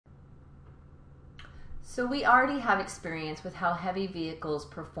So we already have experience with how heavy vehicles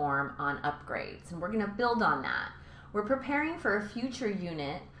perform on upgrades, and we're going to build on that. We're preparing for a future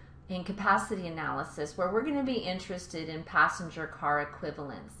unit in capacity analysis where we're going to be interested in passenger car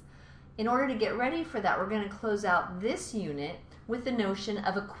equivalents. In order to get ready for that, we're going to close out this unit with the notion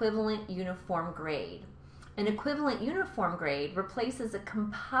of equivalent uniform grade. An equivalent uniform grade replaces a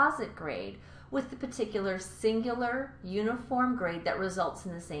composite grade with the particular singular uniform grade that results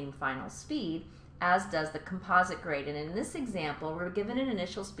in the same final speed, as does the composite grade. And in this example, we're given an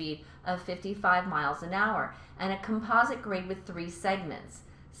initial speed of 55 miles an hour and a composite grade with 3 segments.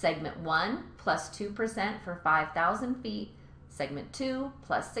 Segment 1 plus 2% for 5,000 feet, segment 2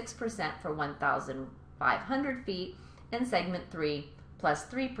 plus 6% for 1,500 feet, and segment 3 plus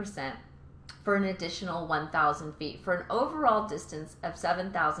 3% for an additional 1,000 feet for an overall distance of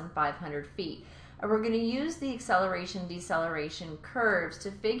 7,500 feet. And we're going to use the acceleration deceleration curves to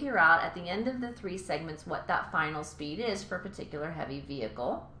figure out at the end of the 3 segments what that final speed is for a particular heavy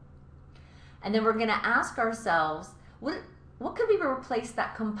vehicle. And then we're going to ask ourselves, what could we replace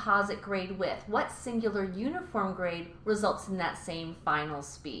that composite grade with? What singular uniform grade results in that same final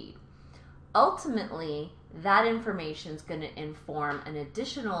speed? Ultimately, that information is going to inform an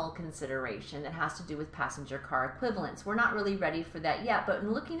additional consideration that has to do with passenger car equivalents. We're not really ready for that yet, but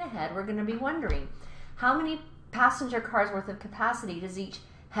in looking ahead, we're going to be wondering, how many passenger cars worth of capacity does each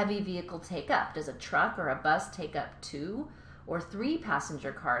heavy vehicle take up? Does a truck or a bus take up 2 or 3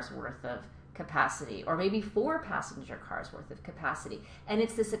 passenger cars worth of capacity, or maybe 4 passenger cars worth of capacity? And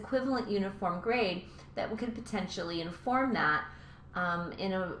it's this equivalent uniform grade that could potentially inform that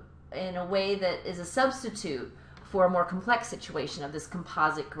in a way that is a substitute for a more complex situation of this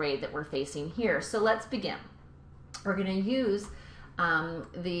composite grade that we're facing here. So let's begin. We're going to use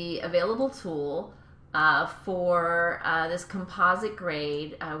the available tool for this composite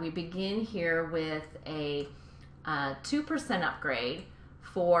grade. We begin here with a 2% upgrade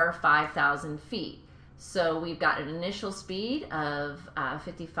for 5,000 feet. So we've got an initial speed of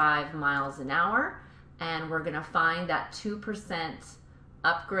 55 miles an hour, and we're going to find that 2%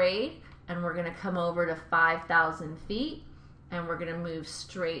 upgrade, and we're going to come over to 5,000 feet, and we're going to move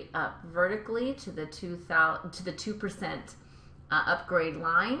straight up vertically to the 2% upgrade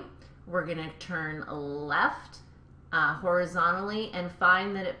line. We're going to turn left horizontally and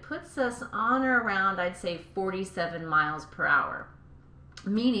find that it puts us on or around, I'd say, 47 miles per hour.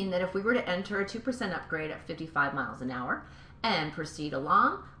 Meaning that if we were to enter a 2% upgrade at 55 miles an hour and proceed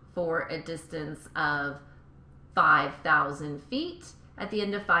along for a distance of 5,000 feet, at the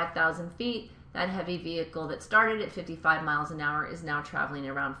end of 5,000 feet, that heavy vehicle that started at 55 miles an hour is now traveling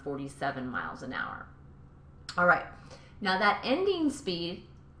around 47 miles an hour. All right, now that ending speed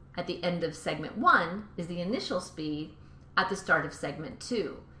at the end of segment 1 is the initial speed at the start of segment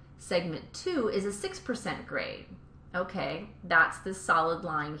 2. Segment 2 is a 6% grade. Okay, that's this solid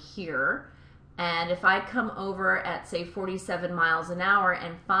line here. And if I come over at, say, 47 miles an hour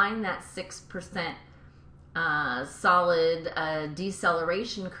and find that 6% solid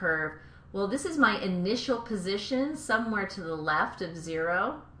deceleration curve, well, this is my initial position somewhere to the left of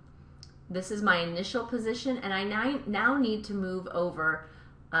 0. This is my initial position, and I now need to move over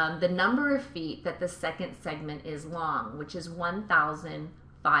the number of feet that the second segment is long, which is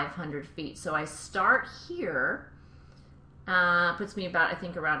 1,500 feet. So I start here, puts me about, I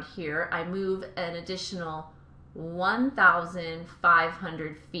think, around here. I move an additional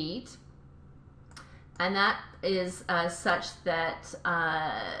 1,500 feet. And that is such that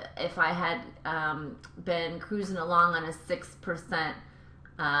if I had been cruising along on a 6%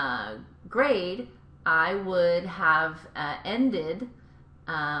 grade, I would have ended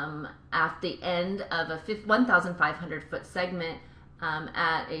at the end of a 1,500 foot segment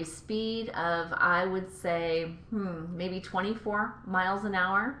at a speed of, I would say, maybe 24 miles an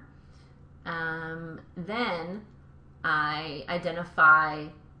hour. Then I identify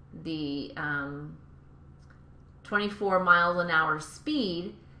the 24 miles an hour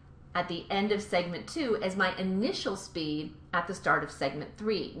speed at the end of segment 2 as my initial speed at the start of segment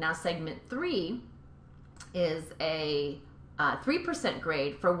 3. Now segment 3 is a 3%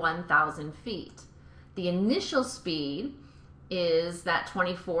 grade for 1,000 feet. The initial speed is that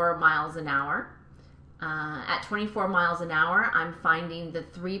 24 miles an hour. At 24 miles an hour, I'm finding the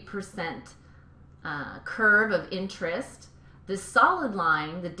 3% curve of interest. The solid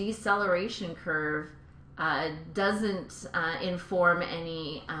line, the deceleration curve, doesn't inform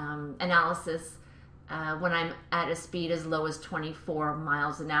any analysis when I'm at a speed as low as 24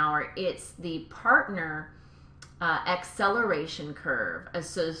 miles an hour. It's the partner acceleration curve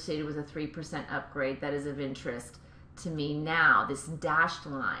associated with a 3% upgrade that is of interest to me now, this dashed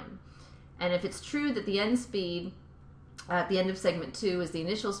line. And if it's true that the end speed at the end of segment 2 is the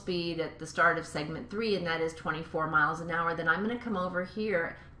initial speed at the start of segment 3, and that is 24 miles an hour, then I'm going to come over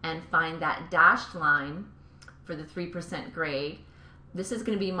here and find that dashed line for the 3% grade. This is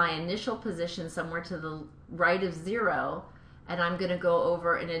going to be my initial position somewhere to the right of 0, and I'm going to go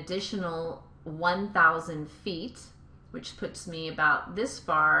over an additional 1,000 feet, which puts me about this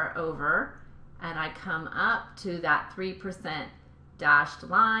far over, and I come up to that 3% dashed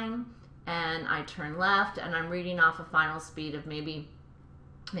line, and I turn left, and I'm reading off a final speed of maybe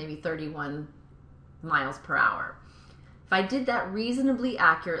 31 miles per hour. If I did that reasonably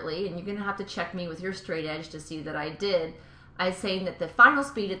accurately, and you're going to have to check me with your straight edge to see that I did, I'm saying that the final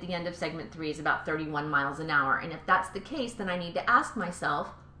speed at the end of segment 3 is about 31 miles an hour. And if that's the case, then I need to ask myself,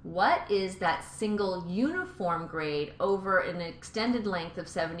 what is that single uniform grade over an extended length of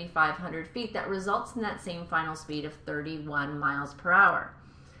 7,500 feet that results in that same final speed of 31 miles per hour?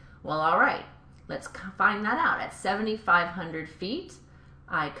 Well, all right, let's find that out. At 7,500 feet,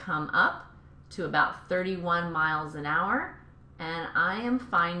 I come up to about 31 miles an hour, and I am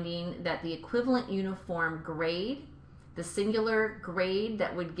finding that the equivalent uniform grade, the singular grade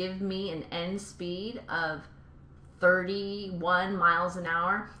that would give me an end speed of 31 miles an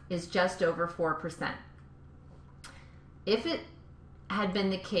hour, is just over 4%. If it had been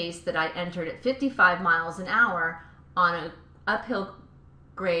the case that I entered at 55 miles an hour on an uphill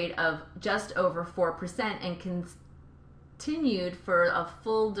grade of just over 4% and continued for a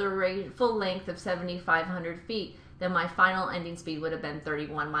full length of 7,500 feet, then my final ending speed would have been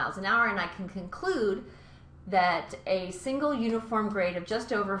 31 miles an hour, and I can conclude that a single uniform grade of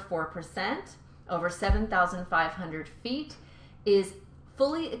just over 4% over 7,500 feet is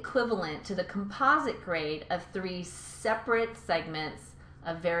fully equivalent to the composite grade of 3 separate segments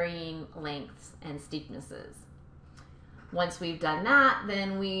of varying lengths and steepnesses. Once we've done that,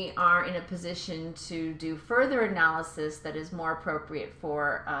 then we are in a position to do further analysis that is more appropriate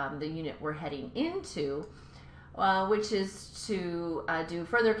for the unit we're heading into, which is to do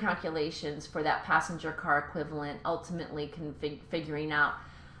further calculations for that passenger car equivalent, ultimately figuring out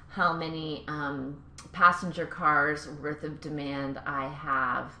how many passenger cars worth of demand I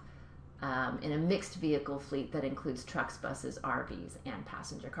have in a mixed vehicle fleet that includes trucks, buses, RVs, and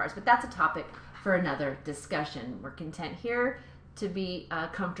passenger cars. But that's a topic for another discussion. We're content here to be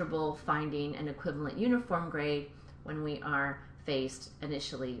comfortable finding an equivalent uniform grade when we are faced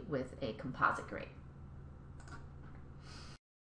initially with a composite grade.